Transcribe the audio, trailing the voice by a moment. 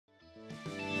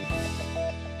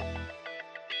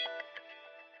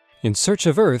In Search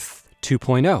of Earth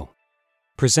 2.0,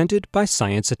 presented by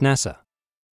Science at NASA.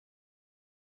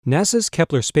 NASA's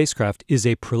Kepler spacecraft is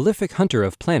a prolific hunter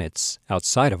of planets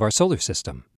outside of our solar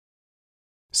system.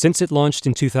 Since it launched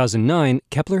in 2009,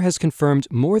 Kepler has confirmed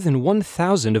more than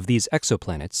 1,000 of these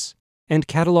exoplanets and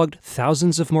cataloged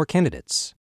thousands of more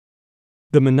candidates.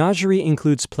 The menagerie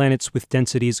includes planets with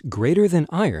densities greater than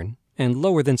iron and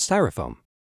lower than styrofoam,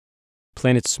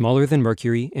 planets smaller than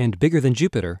Mercury and bigger than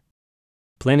Jupiter,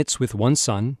 planets with one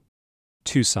sun,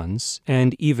 two suns,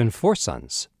 and even four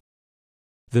suns.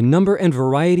 The number and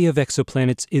variety of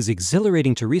exoplanets is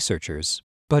exhilarating to researchers,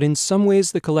 but in some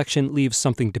ways the collection leaves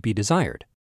something to be desired.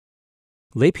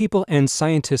 Laypeople and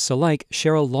scientists alike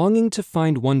share a longing to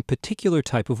find one particular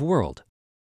type of world,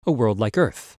 a world like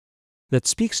Earth, that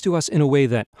speaks to us in a way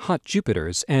that hot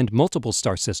Jupiters and multiple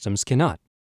star systems cannot.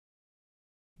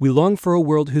 We long for a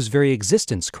world whose very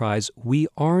existence cries, "We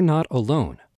are not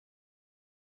alone."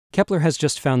 Kepler has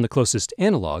just found the closest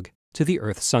analog to the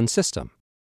Earth-Sun system.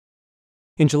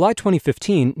 In July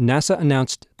 2015, NASA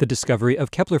announced the discovery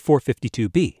of Kepler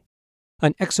 452b,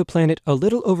 an exoplanet a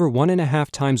little over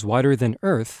 1.5 times wider than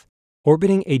Earth,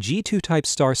 orbiting a G2-type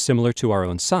star similar to our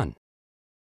own Sun.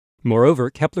 Moreover,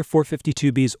 Kepler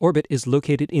 452b's orbit is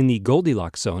located in the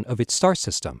Goldilocks zone of its star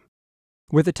system,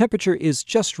 where the temperature is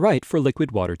just right for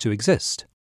liquid water to exist.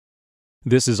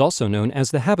 This is also known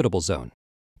as the habitable zone,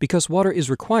 because water is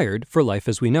required for life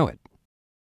as we know it.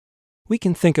 We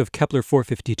can think of Kepler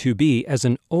 452b as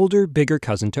an older, bigger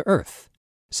cousin to Earth,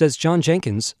 says John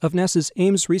Jenkins of NASA's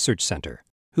Ames Research Center,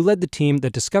 who led the team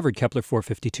that discovered Kepler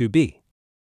 452b.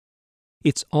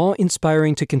 It's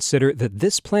awe-inspiring to consider that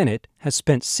this planet has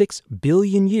spent 6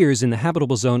 billion years in the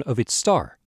habitable zone of its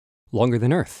star, longer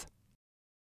than Earth.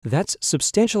 That's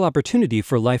substantial opportunity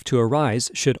for life to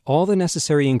arise should all the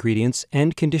necessary ingredients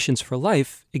and conditions for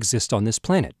life exist on this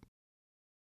planet.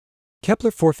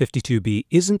 Kepler 452b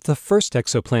isn't the first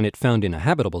exoplanet found in a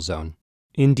habitable zone.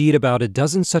 Indeed, about a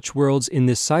dozen such worlds in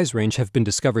this size range have been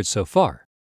discovered so far.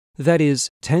 That is,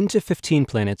 10 to 15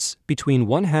 planets between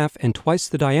 1/2 and twice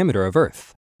the diameter of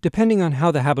Earth, depending on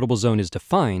how the habitable zone is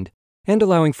defined and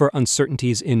allowing for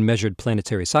uncertainties in measured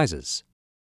planetary sizes.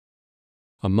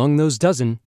 Among those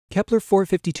dozen, Kepler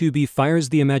 452b fires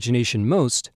the imagination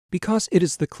most because it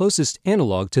is the closest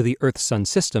analog to the Earth-Sun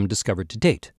system discovered to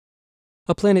date.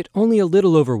 A planet only a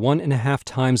little over 1.5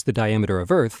 times the diameter of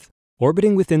Earth,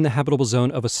 orbiting within the habitable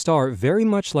zone of a star very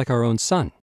much like our own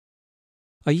Sun.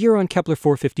 A year on Kepler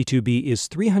 452b is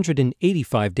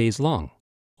 385 days long,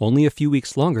 only a few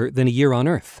weeks longer than a year on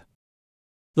Earth.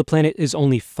 The planet is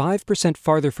only 5%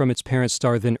 farther from its parent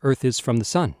star than Earth is from the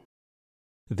Sun.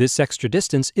 This extra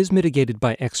distance is mitigated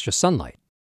by extra sunlight.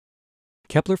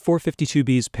 Kepler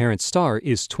 452b's parent star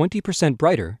is 20%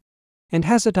 brighter and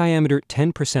has a diameter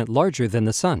 10% larger than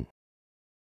the Sun.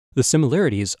 The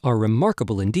similarities are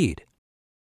remarkable indeed.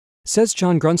 Says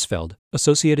John Grunsfeld,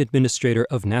 Associate Administrator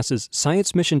of NASA's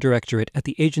Science Mission Directorate at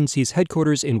the agency's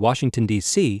headquarters in Washington,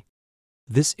 D.C.,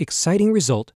 this exciting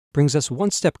result brings us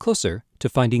one step closer to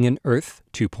finding an Earth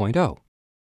 2.0.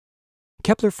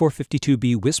 Kepler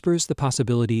 452b whispers the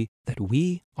possibility that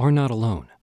we are not alone.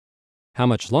 How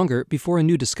much longer before a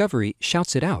new discovery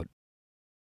shouts it out?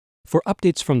 For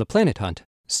updates from the planet hunt,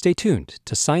 stay tuned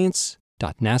to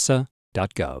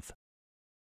science.nasa.gov.